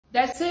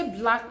They say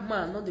black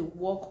man not the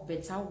work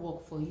better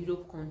work for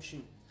Europe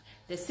country.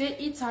 They say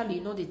Italy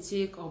not they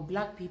take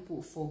black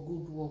people for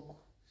good work.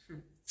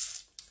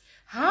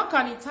 How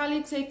can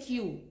Italy take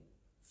you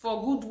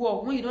for good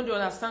work when you don't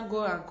understand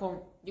go and come?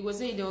 You go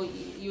say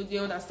you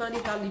understand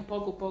Italy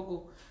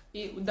poco.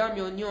 Damn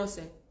your nuance.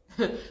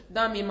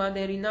 Damn your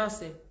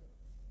manderinase.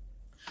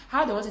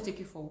 How they want to take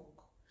you for work?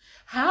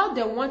 How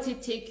they want to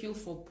take you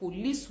for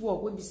police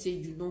work when we say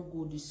you don't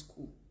go to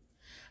school?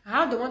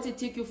 How they want to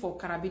take you for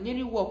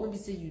carabinieri work when we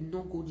say you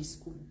don't go to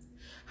school?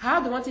 How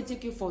they want to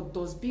take you for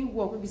dustbin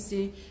work when we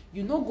say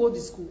you don't go to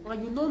school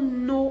and you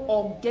don't know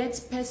or get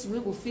person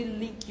who will feel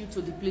link you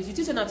to the place? You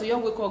think that to your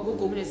wake up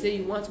go and say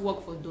you want to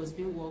work for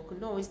dustbin work?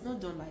 No, it's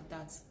not done like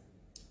that.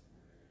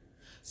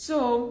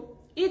 So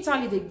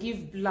Italy they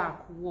give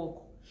black work.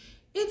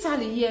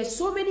 Italy, yes,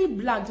 so many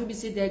black do be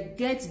say they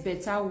get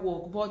better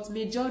work, but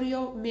majority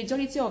of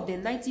the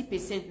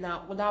 90%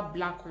 now other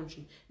black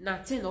country, now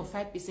 10 or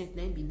 5%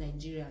 now be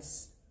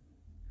Nigerians.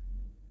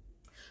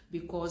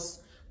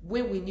 Because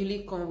when we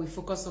newly come, we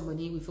focus on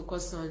money, we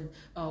focus on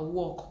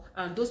work,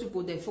 and those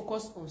people they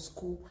focus on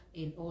school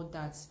and all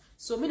that.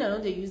 So me I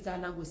know they use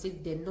that language, say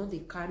they know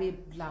they carry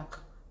black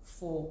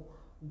for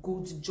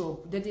good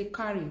job. They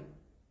carry.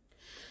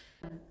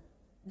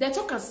 They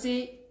talk and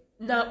say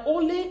now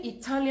only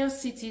Italian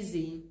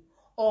citizen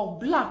or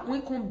black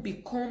when can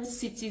become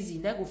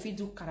citizen, they go fit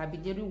do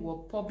carabinieri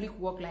work, public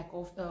work like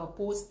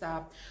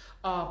poster,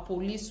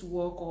 police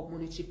work or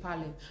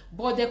municipal.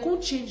 But they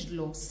can't change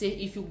law. Say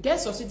if you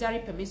get subsidiary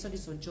permission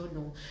this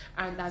journal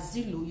and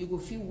asilo, you go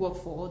fit work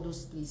for all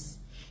those places.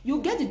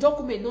 You get the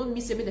document, don't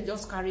miss it, they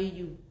just carry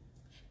you.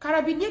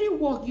 Carabinieri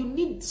work, you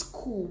need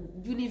school,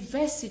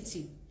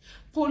 university.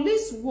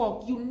 Police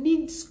work, you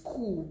need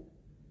school,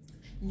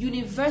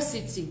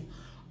 university.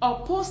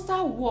 Or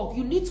postal work,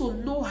 you need to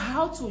know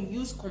how to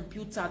use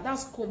computer.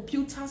 That's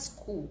computer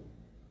school.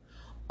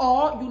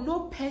 Or you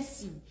know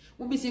person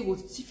when we say will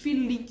feel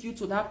link you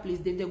to that place,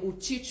 then they will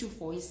teach you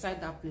for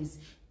inside that place.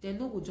 They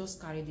no will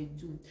just carry the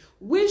do.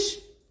 Which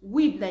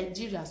we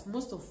Nigerians,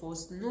 most of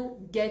us no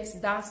get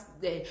that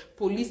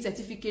police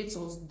certificates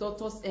or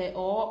doctors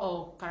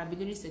or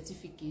carabinieri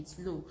certificates.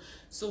 No.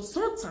 So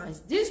sometimes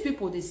these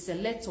people they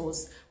select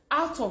us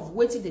out of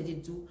what they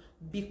do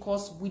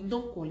because we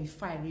don't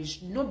qualify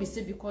rich, not be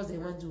say because they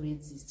want to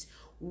resist.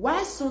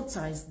 Why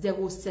sometimes they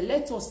will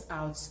select us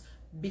out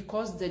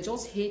because they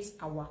just hate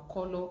our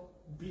color,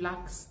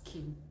 black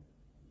skin.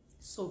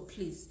 So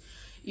please,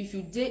 if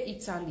you dare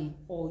Italy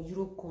or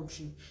Europe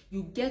country,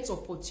 you get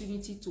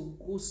opportunity to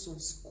go some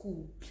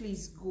school,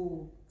 please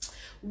go.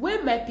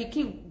 When I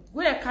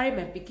carry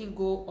my pikin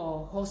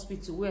go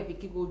hospital, where I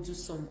pikin go do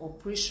some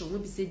operation,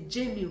 when we say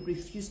Jamie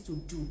refused to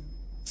do.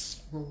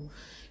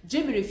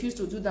 Jamie refused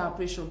to do that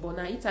operation, but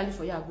now Italy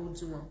for you go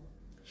do one.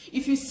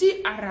 If you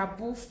see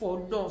Arabu for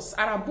nurse,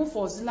 Arabu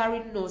for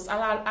auxiliary nurse,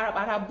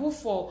 Arabu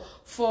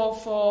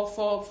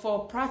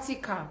for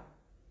practical,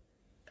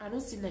 I don't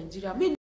see Nigeria.